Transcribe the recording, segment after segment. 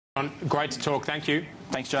John, great to talk. Thank you.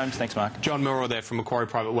 Thanks, James. Thanks, Mark. John Milroy there from Macquarie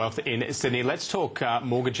Private Wealth in Sydney. Let's talk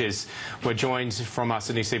mortgages. We're joined from our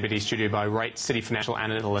Sydney CBD studio by RateCity financial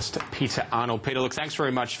analyst Peter Arnold. Peter, look, thanks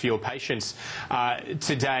very much for your patience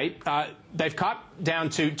today. They've cut down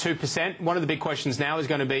to 2%. One of the big questions now is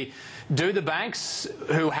going to be, do the banks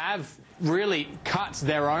who have really cut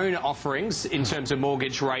their own offerings in terms of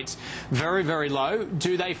mortgage rates very, very low,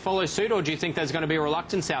 do they follow suit, or do you think there's going to be a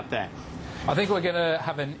reluctance out there? I think we're going to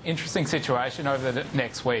have an interesting situation over the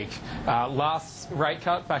next week. Last rate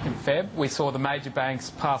cut back in Feb, we saw the major banks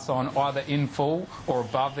pass on either in full or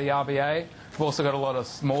above the RBA. We've also got a lot of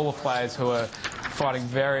smaller players who are fighting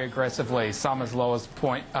very aggressively, some as low as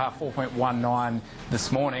 4.19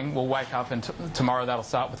 this morning. We'll wake up and tomorrow that'll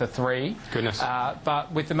start with a 3. Goodness.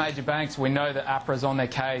 But with the major banks, we know that APRA's on their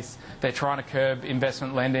case. They're trying to curb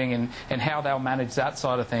investment lending, and how they'll manage that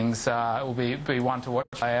side of things will be one to watch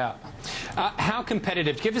play out. How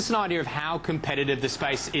competitive? Give us an idea of how competitive the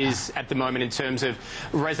space is at the moment in terms of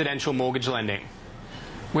residential mortgage lending.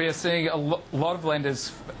 We are seeing a lot of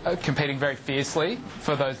lenders competing very fiercely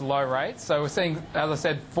for those low rates. So we're seeing, as I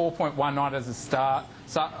said, 4.19 as a start.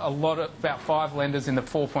 So about 5 lenders in the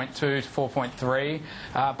 4.2 to 4.3.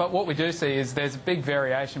 But what we do see is there's a big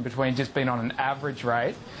variation between just being on an average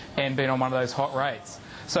rate and being on one of those hot rates.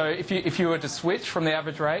 So if you were to switch from the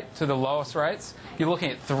average rate to the lowest rates, you're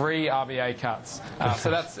looking at 3 RBA cuts. So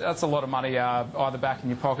that's a lot of money either back in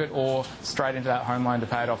your pocket or straight into that home loan to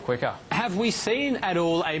pay it off quicker. Have we seen at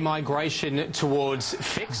all a migration towards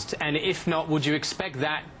fixed? And if not, would you expect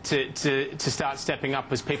that to start stepping up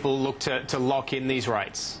as people look to lock in these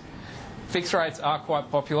rates? Fixed rates are quite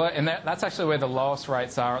popular, and that's actually where the lowest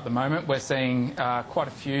rates are at the moment. We're seeing quite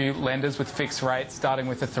a few lenders with fixed rates starting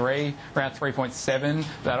with a 3, around 3.7.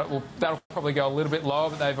 That'll probably go a little bit lower,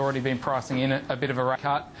 but they've already been pricing in a bit of a rate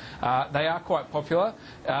cut. They are quite popular.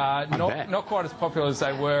 Not quite as popular as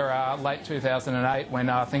they were late 2008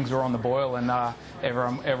 when things were on the boil and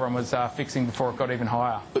everyone was fixing before it got even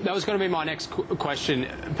higher. That was going to be my next question,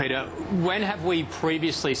 Peter. When have we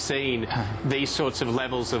previously seen these sorts of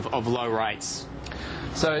levels of low rates?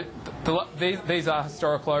 So these are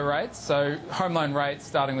historic low rates. So home loan rates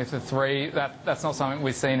starting with a 3, that's not something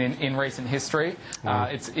we've seen in recent history.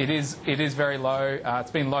 It is very low.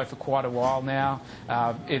 It's been low for quite a while now.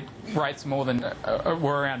 Rates more than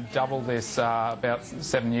were around double this about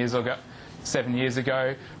 7 years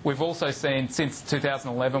ago. We've also seen since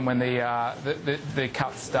 2011 when the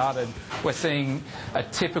cuts started, we're seeing a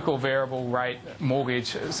typical variable rate mortgage,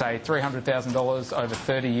 say $300,000 over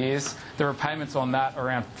 30 years. The repayments on that are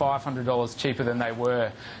around $500 cheaper than they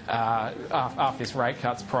were after this rate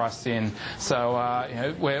cut's priced in. So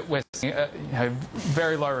we're seeing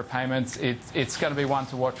very low repayments. It's going to be one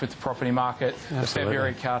to watch with the property market. Absolutely. The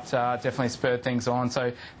February cut definitely spurred things on.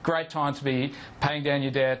 So great time to be paying down your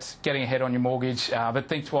debt, getting ahead on your mortgage, but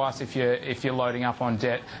think twice if you're loading up on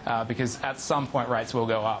debt because at some point rates will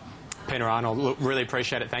go up. Peter Arnold, look, really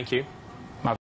appreciate it. Thank you.